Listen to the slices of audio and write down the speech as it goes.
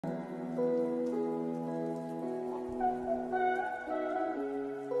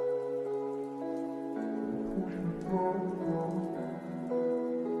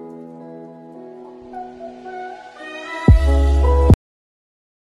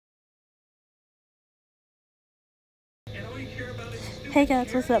Hey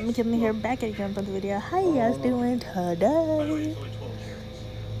guys, what's up? McKinley here, back again with another video. How you guys doing today?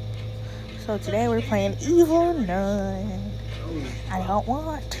 So today we're playing Evil Nun. I don't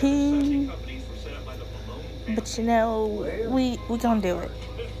want to, but you know, we gonna do it.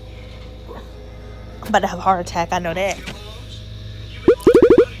 I'm about to have a heart attack, I know that.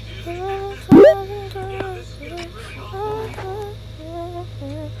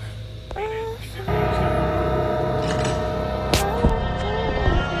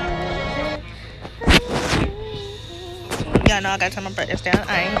 Yeah, no, I gotta turn my brightness down.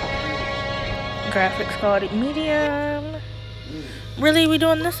 Graphics card medium. Really, we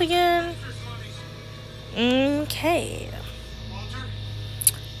doing this again? Okay.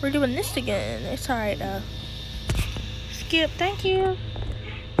 We're doing this again. It's alright though. Skip, thank you.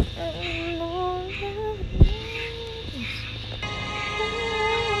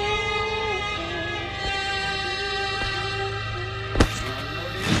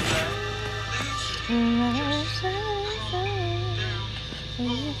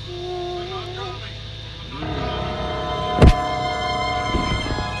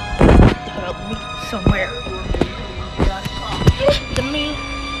 Somewhere. Let me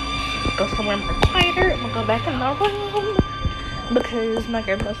go somewhere more quieter. I'm gonna go back in my room because my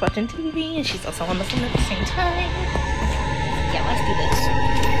grandma's watching TV and she's also on the phone at the same time. Yeah, let's do this.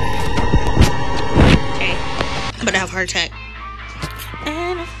 Okay, I'm about to have a heart attack.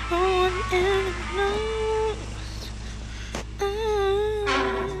 And if no one ever knows,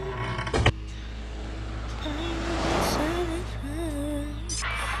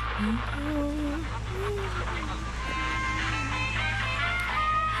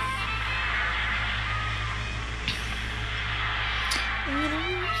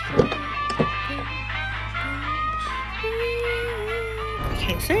 I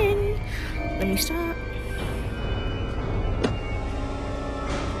can't sing. Let me stop.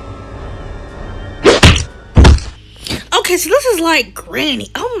 Okay, so this is like Granny.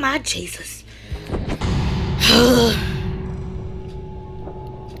 Oh my Jesus.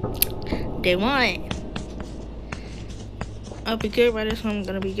 Day one. I'll be good, right? So I'm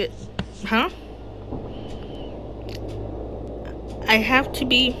gonna be good. Huh? I have to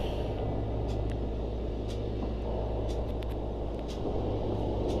be.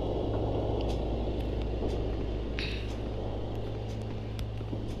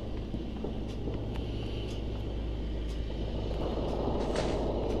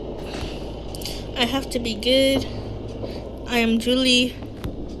 I have to be good. I am Julie.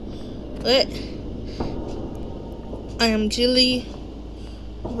 What? I am Julie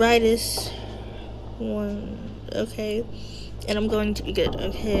Ritus 1. Okay. And I'm going to be good.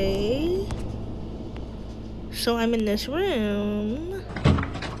 Okay. So I'm in this room.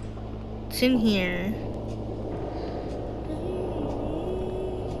 It's in here.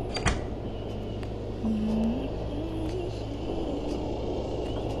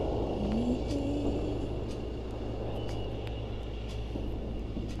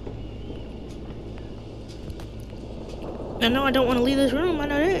 I know I don't want to leave this room, I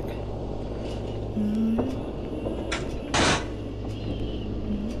know that.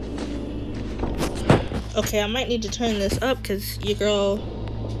 Okay, I might need to turn this up because your girl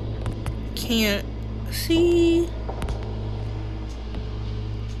can't see.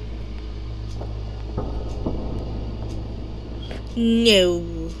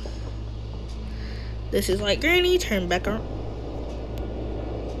 No. This is like Granny, turn back around.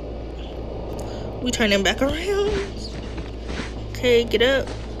 We turning back around. Okay, get up.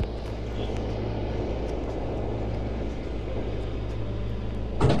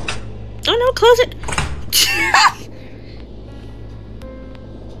 Oh no, close it.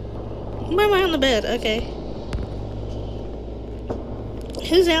 Why am I on the bed? Okay.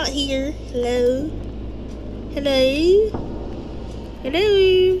 Who's out here? Hello? Hello?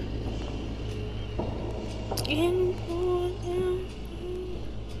 Hello?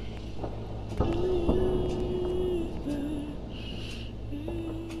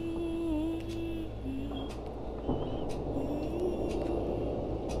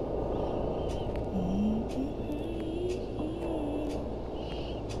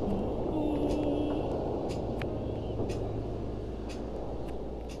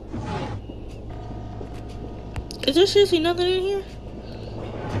 Is there seriously nothing in here?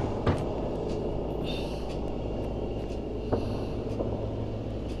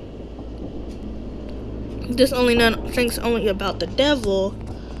 This only thinks only about the devil.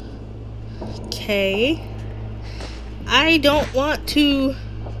 Okay. I don't want to.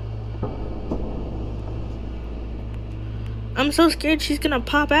 I'm so scared she's gonna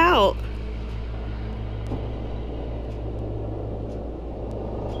pop out.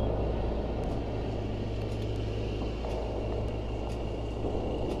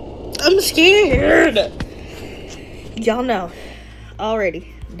 I'm scared. Y'all know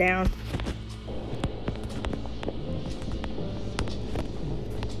already. Down.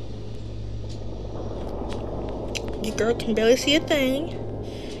 Your girl can barely see a thing.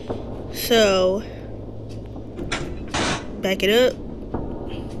 So back it up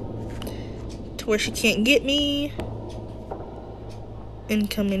to where she can't get me. And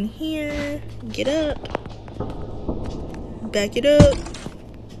come in here. Get up. Back it up.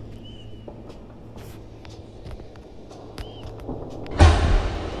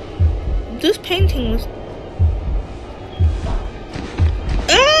 This painting was...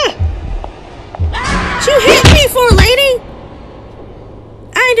 Ah! You hit me for, lady!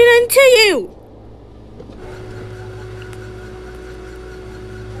 I ain't do nothing to you!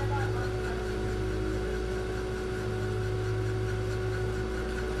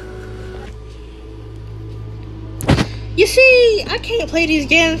 You see, I can't play these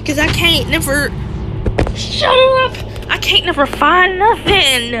games because I can't never... Shut up! I can't never find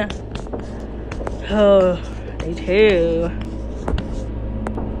nothing! Oh, me too.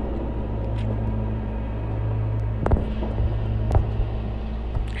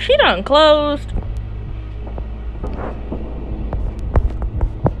 She done closed.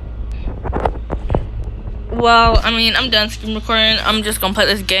 Well, I mean, I'm done screen recording. I'm just gonna play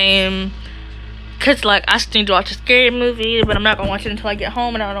this game. Cause like, I still need to watch a scary movie, but I'm not gonna watch it until I get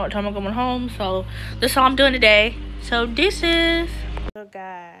home, and I don't know what time I'm going home. So, this is all I'm doing today. So, this is... So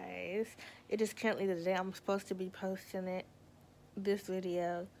guys, it is currently the day I'm supposed to be posting this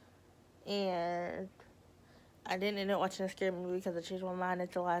video. And I didn't end up watching a scary movie because I changed my mind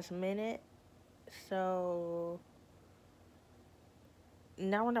at the last minute. So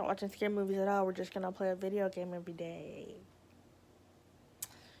now we're not watching scary movies at all. We're just gonna play a video game every day.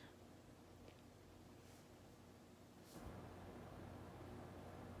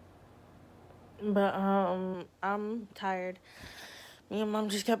 But I'm tired. Me and Mom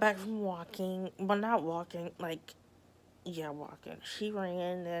just got back from walking. Well, not walking, like, yeah, walking. She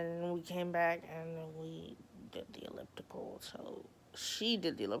ran and we came back and we did the elliptical. So she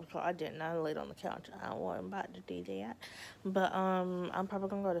did the elliptical. I didn't. I laid on the couch. I wasn't about to do that. But I'm probably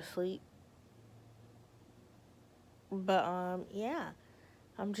gonna go to sleep. But yeah.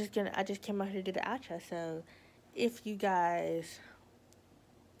 I just came out here to do the outro. So if you guys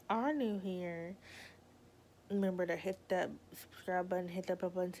are new here, remember to hit that subscribe button, hit that bell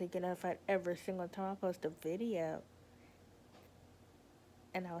button so you get notified every single time I post a video.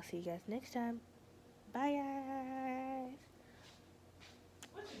 And I will see you guys next time. Bye, guys.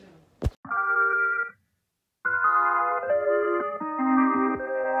 What you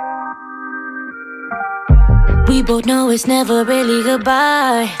doing? We both know it's never really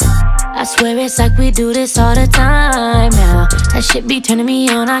goodbye. I swear it's like we do this all the time now. That shit be turning me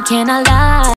on, I cannot lie.